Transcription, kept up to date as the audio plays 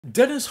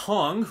Dennis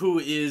Hong, who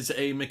is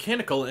a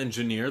mechanical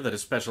engineer that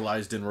is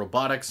specialized in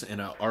robotics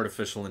and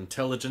artificial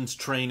intelligence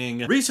training,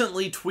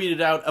 recently tweeted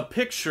out a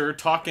picture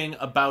talking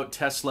about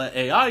Tesla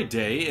AI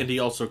Day, and he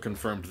also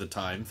confirmed the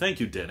time.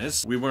 Thank you,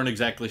 Dennis. We weren't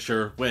exactly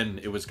sure when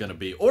it was going to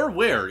be, or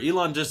where.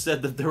 Elon just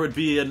said that there would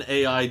be an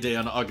AI Day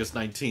on August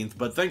 19th,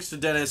 but thanks to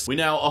Dennis, we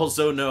now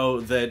also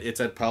know that it's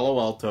at Palo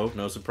Alto,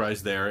 no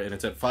surprise there, and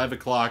it's at 5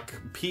 o'clock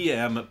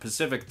p.m.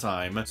 Pacific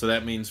time, so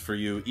that means for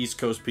you East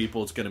Coast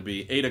people, it's going to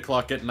be 8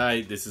 o'clock at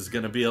night. This is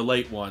going to be a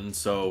late one,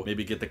 so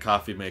maybe get the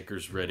coffee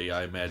makers ready.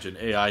 I imagine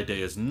AI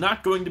Day is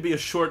not going to be a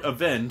short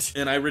event,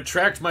 and I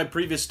retract my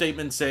previous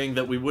statement saying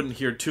that we wouldn't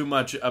hear too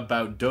much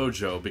about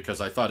Dojo,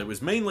 because I thought it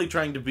was mainly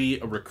trying to be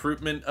a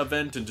recruitment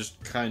event and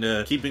just kind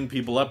of keeping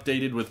people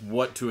updated with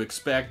what to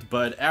expect.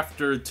 But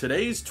after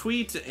today's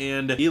tweet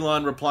and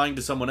Elon replying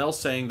to someone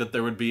else saying that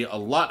there would be a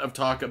lot of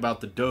talk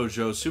about the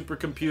Dojo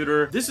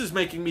supercomputer, this is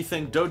making me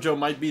think Dojo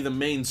might be the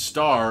main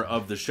star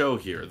of the show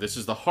here. This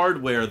is the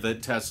hardware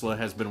that Tesla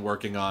has been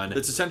working on.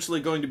 It's essentially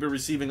going to be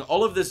receiving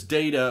all of this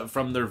data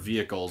from their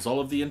vehicles,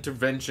 all of the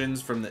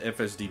interventions from the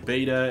FSD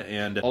beta,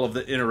 and all of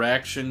the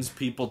interactions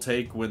people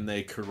take when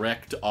they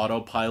correct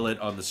autopilot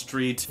on the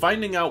street,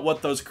 finding out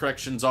what those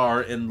corrections are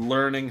and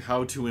learning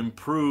how to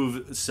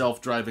improve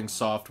self-driving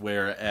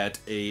software at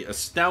an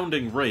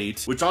astounding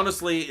rate, which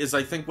honestly is,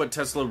 I think, what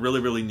Tesla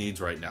really needs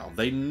right now.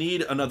 They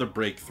need another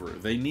breakthrough.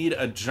 They need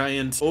a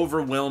giant,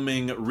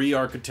 overwhelming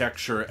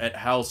re-architecture at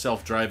how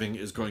self-driving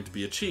is going to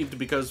be achieved,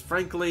 because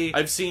frankly,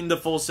 I've seen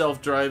the full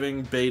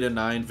self-driving beta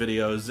 9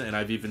 videos, and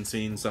I've even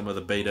seen some of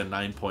the beta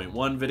 9.1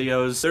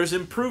 videos. There's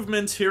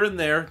improvements here and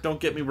there, don't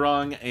get me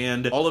wrong,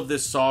 and all of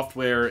this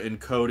software and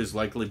code is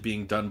likely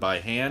being done by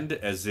hand,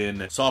 as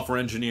in software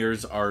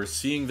engineers are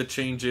seeing the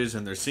changes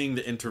and they're seeing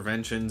the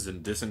interventions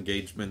and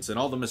disengagements and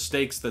all the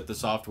mistakes that the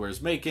software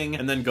is making,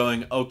 and then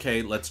going,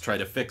 okay, let's try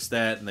to fix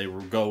that, and they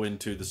will go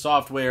into the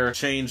software,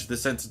 change the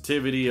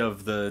sensitivity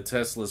of the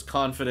Tesla's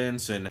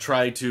confidence, and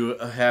try to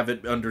have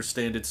it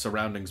understand its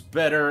surroundings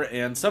better,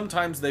 and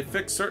sometimes they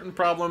fix certain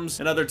problems,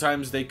 and other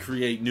times they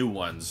create new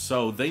ones.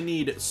 So they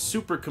need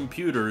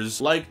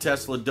supercomputers like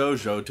Tesla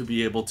Dojo to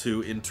be able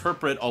to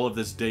interpret all of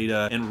this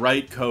data and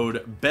write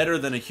code better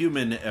than a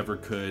human ever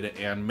could,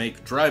 and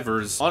make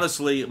drivers,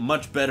 honestly,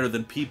 much better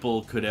than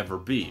people could ever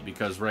be.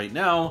 Because right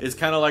now, it's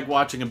kind of like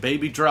watching a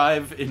baby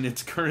drive in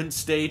its current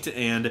state,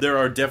 and there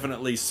are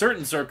definitely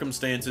certain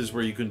circumstances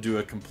where you can do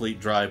a complete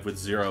drive with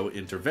zero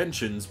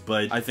interventions,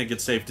 but I think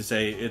it's safe to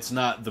say it's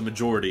not the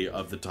majority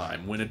of the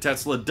time. When a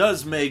Tesla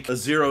does make a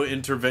zero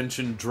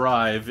intervention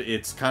drive,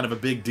 it's kind of a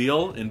big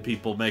deal, and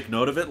people make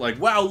note of it, like,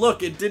 wow,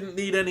 look, it didn't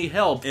need any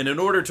help. And in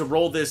order to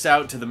roll this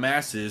out to the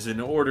masses, in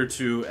order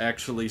to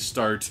actually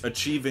start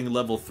achieving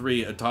level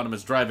 3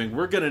 autonomous driving,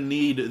 we're gonna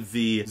need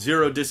the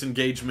zero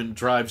disengagement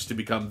drives to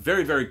become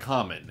very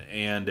common.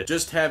 And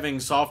just having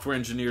software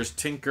engineers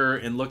tinker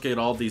and look at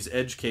all these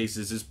edge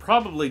cases is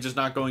probably just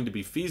not going to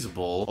be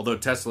feasible, although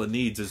Tesla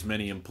needs as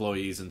many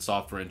employees and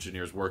software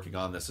engineers working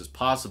on this as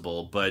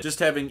possible. But just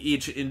having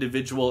each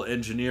individual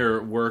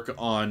engineer work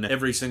on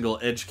every single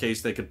edge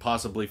case they could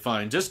possibly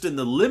find, just in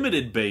the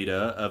limited beta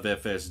of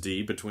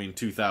FSD between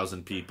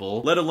 2,000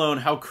 people, let alone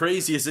how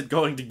crazy is it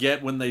going to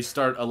get when they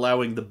start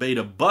allowing the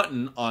beta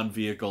button on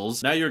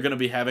vehicles. Now you're going to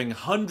be having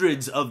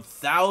hundreds of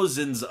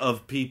thousands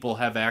of people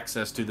have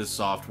access to this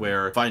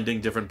software,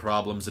 finding different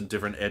problems and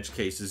different edge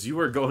cases. You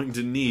are going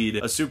to need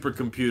a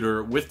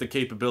supercomputer with the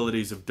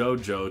capabilities of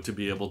Dojo to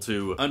be able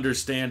to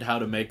understand how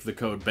to make the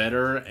code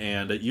better,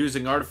 and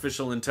using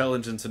artificial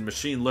intelligence and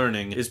machine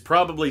learning is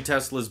probably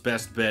Tesla's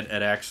best bet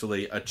at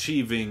actually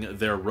achieving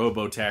their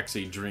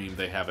robo-taxi dream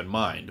they have in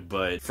mind.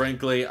 But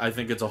frankly, I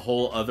think it's a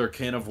whole other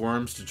can of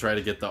worms to try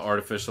to get the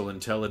artificial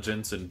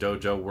intelligence and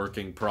Dojo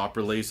working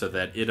properly so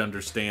that it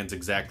understands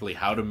exactly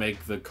how to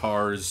make the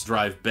cars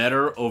drive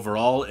better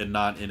overall and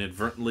not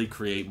inadvertently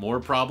create more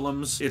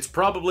problems. It's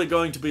probably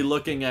going to be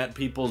looking at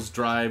people's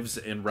drives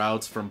and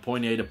routes from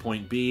point A to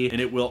point B,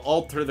 and it will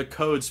alter the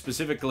code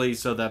specifically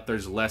so that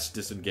there's less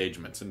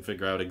disengagements, and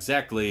figure out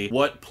exactly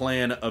what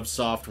plan of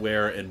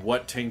software and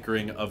what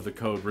tinkering of the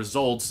code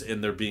results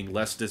in there being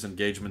less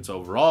disengagements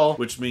overall,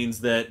 which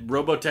means that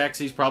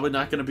robo-taxi is probably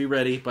not going to be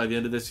ready by the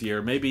end of this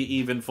year. Maybe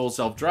even full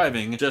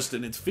self-driving, just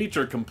in its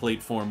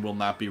feature-complete form, will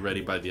not be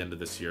ready by the end of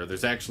this year.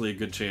 There's actually a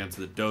good chance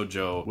that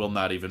Dojo will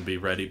not even be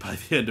ready by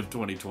the end of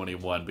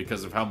 2021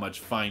 because of how much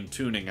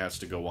fine-tuning has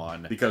to go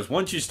on. Because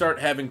once you start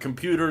having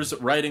computers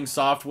writing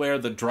software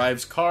that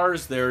drives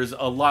cars, there's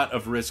a lot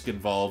of risk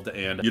involved,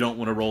 and you don't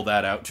want to roll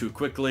that out too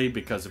quickly,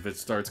 because if it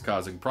starts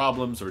causing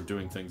problems or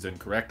doing things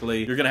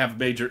incorrectly, you're going to have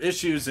major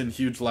issues and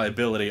huge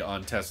liability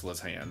on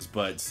Tesla's hands.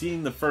 But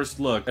seeing the first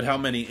look at how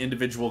many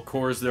individual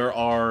cores there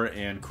are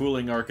and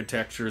cooling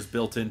architectures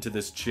built into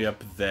this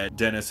chip that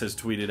Dennis has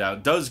tweeted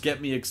out does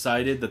get me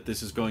excited that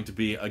this is going to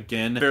be,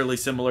 again, fairly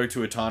similar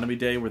to Autonomy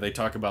Day, where they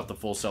talk about the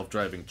full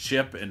self-driving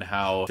chip and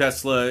how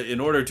Tesla, in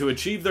order to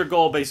achieve their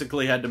goal,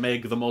 basically had to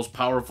make the most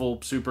powerful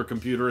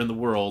supercomputer in the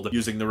world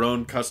using their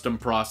own custom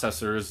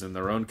processors and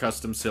their own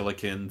custom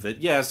silicon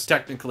that, yes,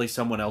 technically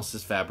someone else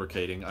is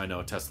fabricating. I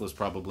know Tesla Tesla's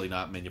probably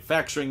not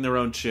manufacturing their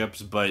own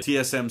chips, but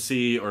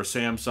TSMC or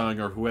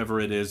Samsung or whoever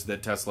it is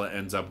that Tesla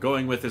ends up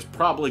going with is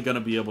probably going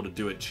to be able to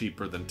do it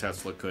cheaper than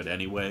Tesla could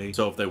anyway.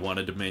 So if they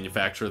wanted to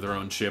manufacture their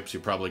own chips,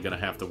 you're probably going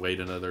to have to wait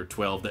another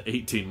 12 to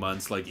 18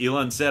 months. Like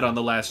Elon said on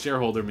the last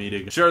shareholder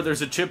meeting, sure,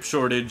 there's a chip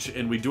shortage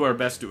and we do our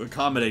best to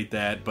accommodate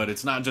that, but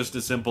it's not just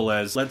as simple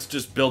as let's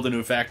just build a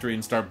new factory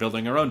and start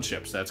building our own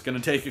chips. That's going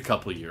to take a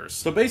couple years.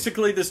 So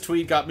basically this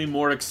tweet got me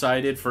more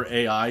excited for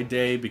AI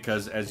Day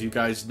because, as you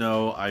guys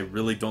know, I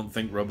really don't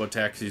think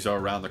robotaxis are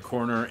around the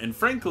corner. And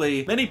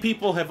frankly, many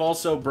people have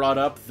also brought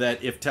up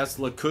that if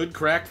Tesla could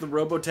crack the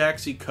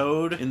robotaxi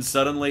code and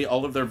suddenly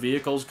all of their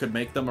vehicles could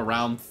make them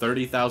around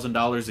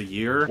 $30,000 a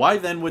year, why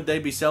then would they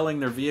be selling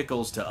their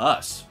vehicles to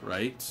us,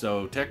 right?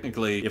 So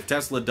technically, if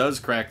Tesla does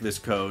crack this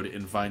code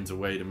and finds a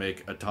way to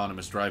make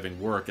autonomous driving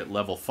work at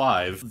level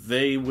 5,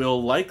 they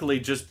will likely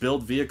just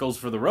build vehicles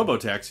for the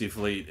robotaxi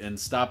fleet and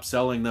stop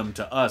selling them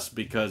to us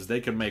because they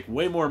can make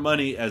way more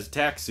money as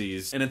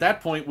taxis, and at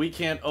that point we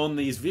can't own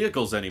these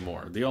vehicles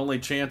anymore. The only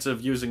chance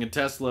of using a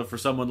Tesla for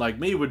someone like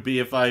me would be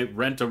if I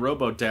rent a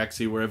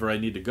robotaxi wherever I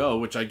need to go,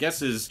 which I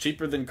guess is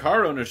cheaper than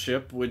car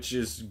ownership, which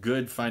is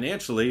good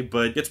financially,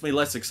 but gets me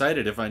less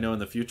excited if I know in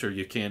the future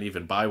you can't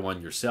even buy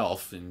one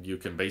yourself and you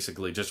can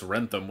basically just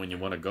rent them when you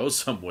want to go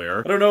somewhere.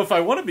 I don't know if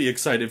I want to be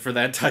excited for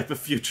that type of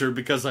future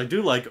because I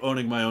do like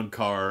owning my own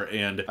car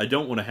and I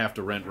don't want to have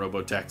to rent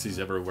robotaxis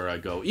everywhere I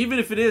go. Even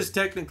if it is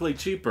technically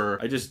cheaper,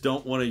 I just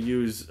don't want to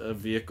use a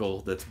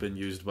vehicle that's been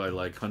used by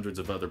like hundreds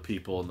of other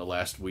people in the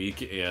last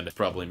week and it's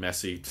probably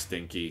messy,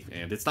 stinky,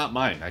 and it's not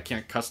mine. I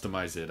can't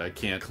customize it. I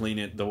can't clean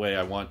it the way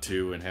I want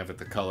to and have it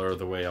the color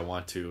the way I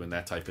want to and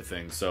that type of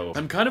thing. So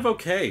I'm kind of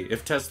okay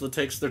if Tesla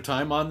takes their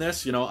time on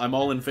this. You know, I'm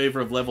all in favor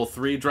of level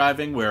 3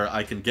 driving where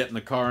I can get in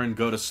the car and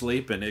go to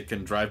sleep and it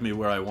can drive me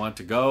where I want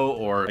to go,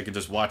 or I can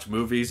just watch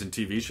movies and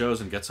TV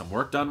shows and get some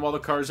work done while the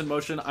car is in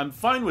motion. I'm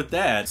fine with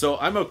that. So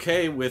I'm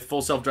okay with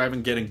full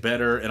self-driving getting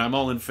better, and I'm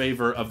all in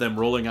favor of them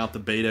rolling out the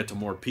beta to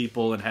more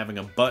people and having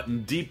a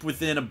button deep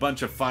within a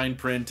bunch of fine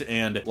print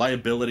and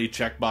liability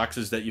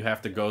checkboxes that you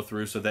have to go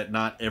through so that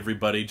not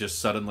everybody just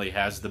suddenly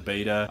has the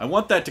beta. I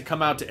want that to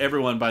come out to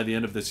everyone by the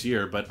end of this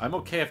year, but I'm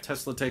okay if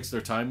Tesla takes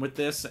their time with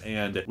this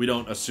and we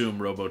don't assume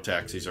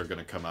robotaxis are going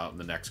to come out in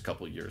the next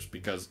couple years,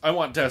 because I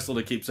want Tesla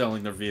to keep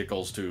selling their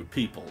vehicles to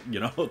people, you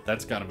know?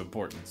 That's kind of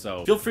important.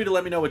 So feel free to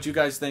let me know what you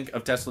guys think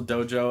of Tesla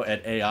Dojo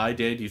at AI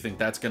Day. Do you think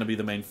that's going to be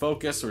the main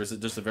focus, or is it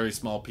just a very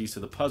small piece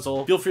of the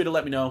puzzle? Feel free to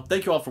let me know.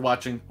 Thank you all for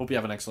watching. Hope you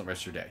have an excellent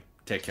rest of your day.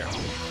 Take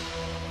care.